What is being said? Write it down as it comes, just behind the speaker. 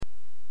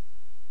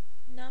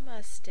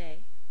Namaste,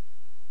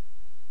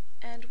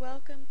 and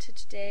welcome to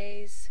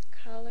today's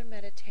color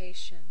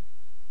meditation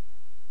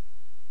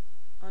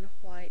on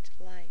white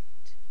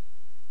light.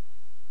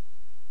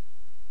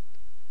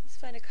 Let's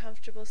find a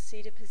comfortable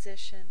seated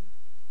position.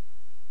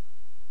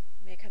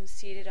 You may come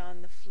seated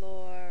on the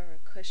floor or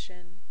a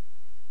cushion,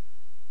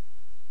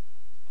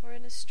 or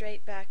in a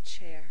straight back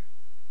chair.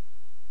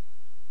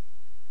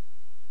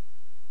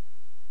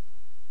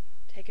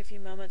 Take a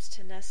few moments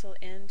to nestle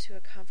into a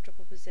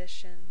comfortable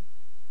position.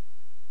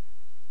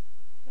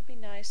 It'll be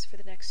nice for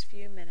the next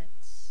few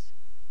minutes.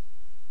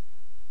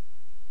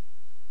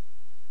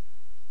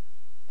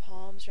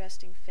 Palms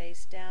resting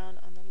face down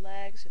on the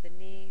legs or the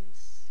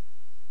knees.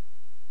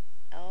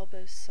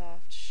 Elbows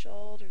soft,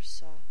 shoulders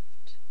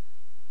soft.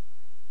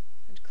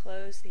 And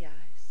close the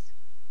eyes.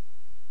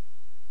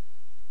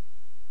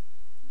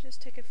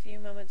 Just take a few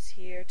moments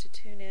here to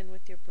tune in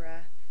with your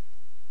breath.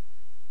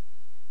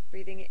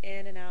 Breathing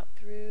in and out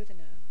through the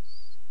nose.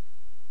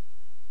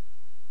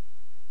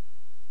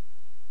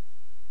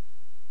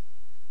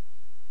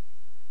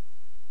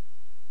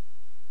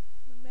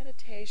 The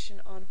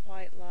meditation on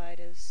white light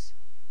is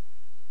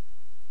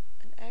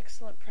an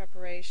excellent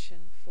preparation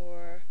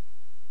for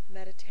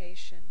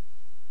meditation.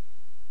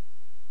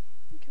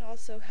 It can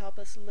also help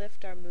us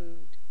lift our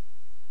mood.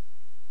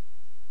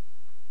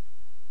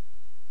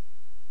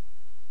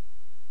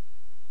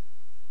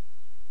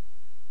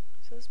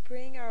 So let's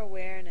bring our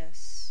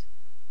awareness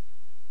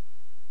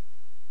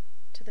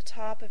to the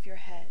top of your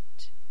head.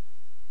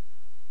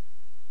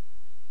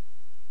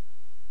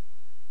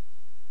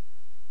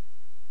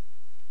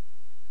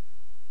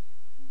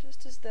 And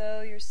just as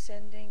though you're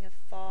sending a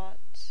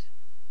thought,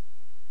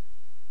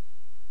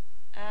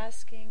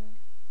 asking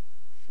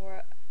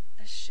for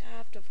a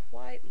shaft of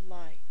white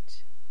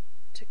light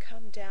to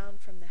come down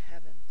from the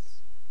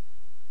heavens.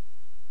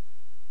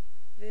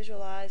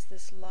 Visualize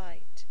this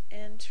light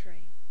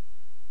entering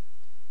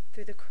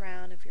through the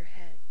crown of your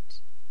head.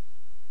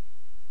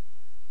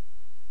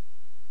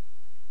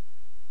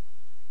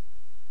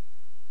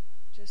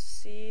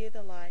 Just see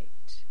the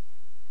light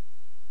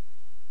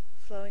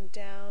flowing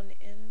down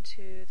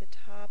into the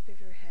top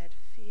of your head,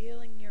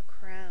 feeling your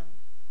crown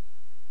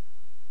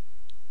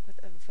with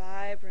a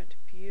vibrant,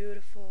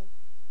 beautiful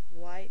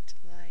white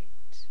light.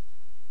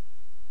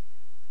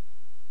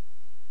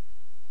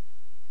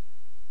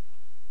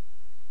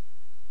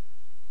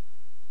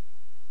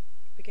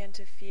 Begin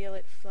to feel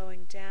it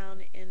flowing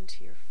down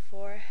into your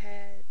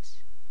forehead,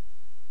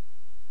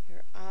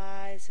 your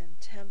eyes and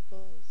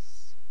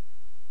temples.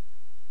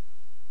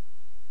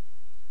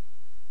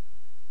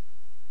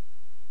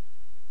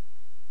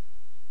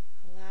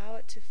 Allow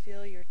it to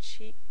fill your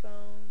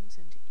cheekbones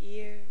and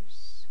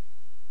ears,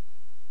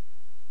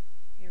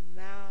 your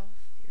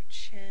mouth, your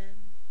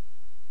chin,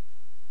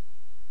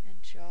 and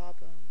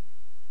jawbone.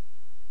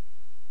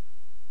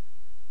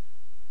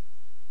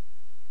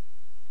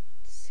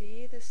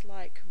 See this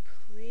light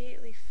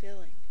completely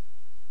filling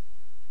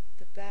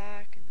the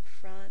back and the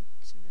front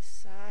and the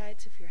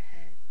sides of your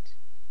head.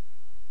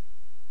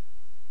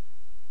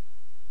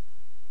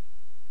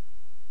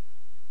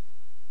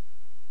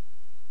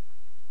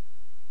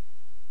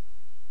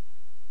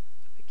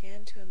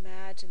 Begin to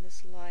imagine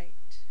this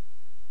light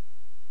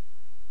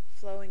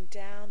flowing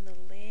down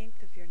the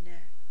length of your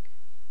neck.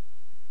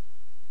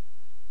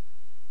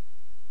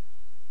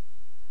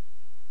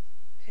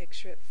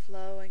 Picture it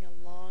flowing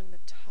along the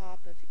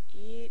top of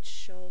each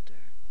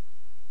shoulder.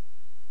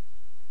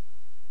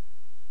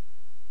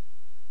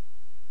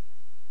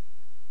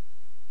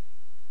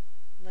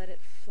 Let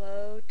it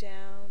flow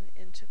down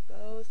into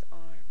both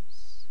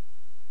arms,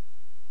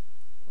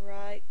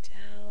 right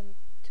down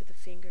to the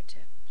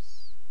fingertips.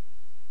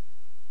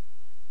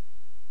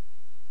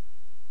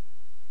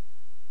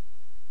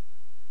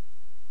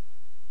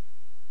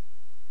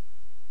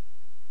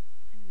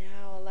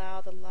 Now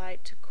allow the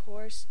light to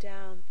course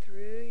down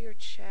through your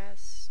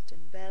chest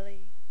and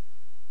belly.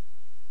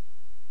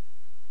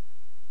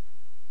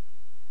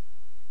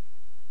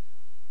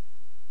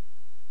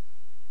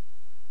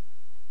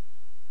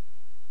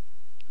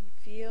 And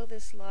feel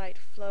this light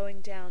flowing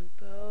down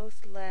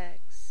both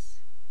legs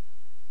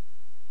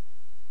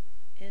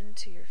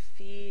into your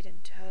feet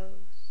and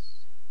toes.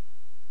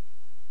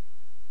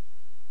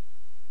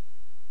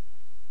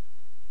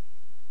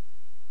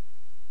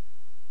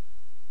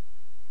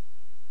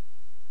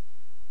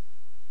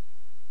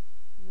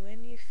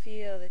 When you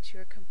feel that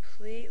you are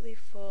completely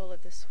full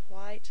of this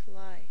white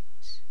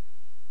light,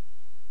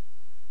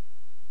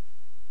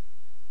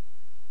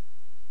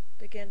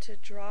 begin to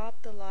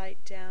drop the light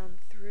down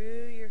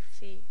through your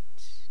feet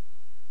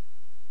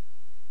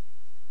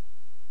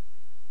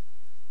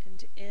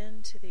and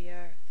into the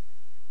earth,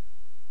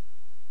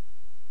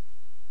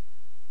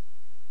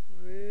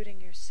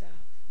 rooting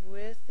yourself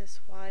with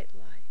this white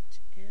light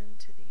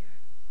into the earth.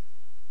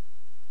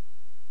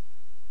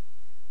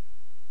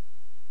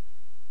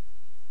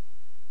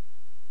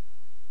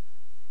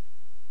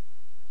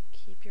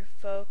 Keep your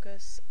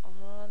focus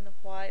on the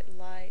white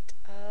light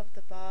of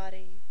the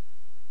body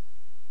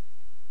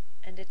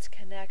and its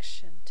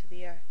connection to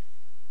the earth.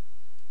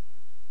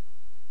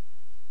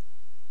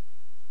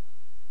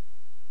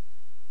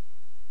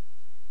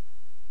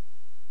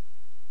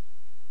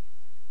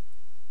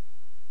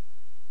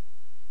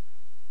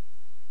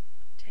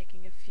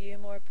 a few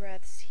more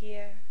breaths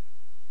here.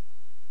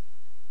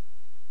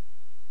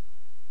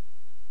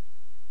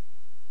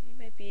 You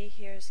may be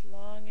here as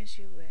long as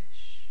you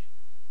wish.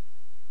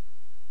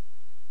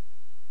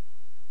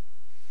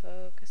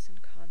 Focus and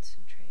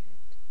concentrated.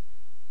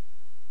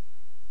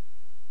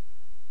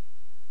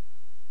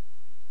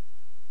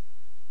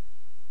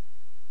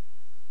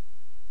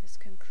 This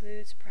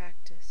concludes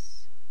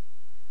practice.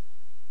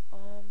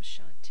 Om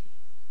Shanti.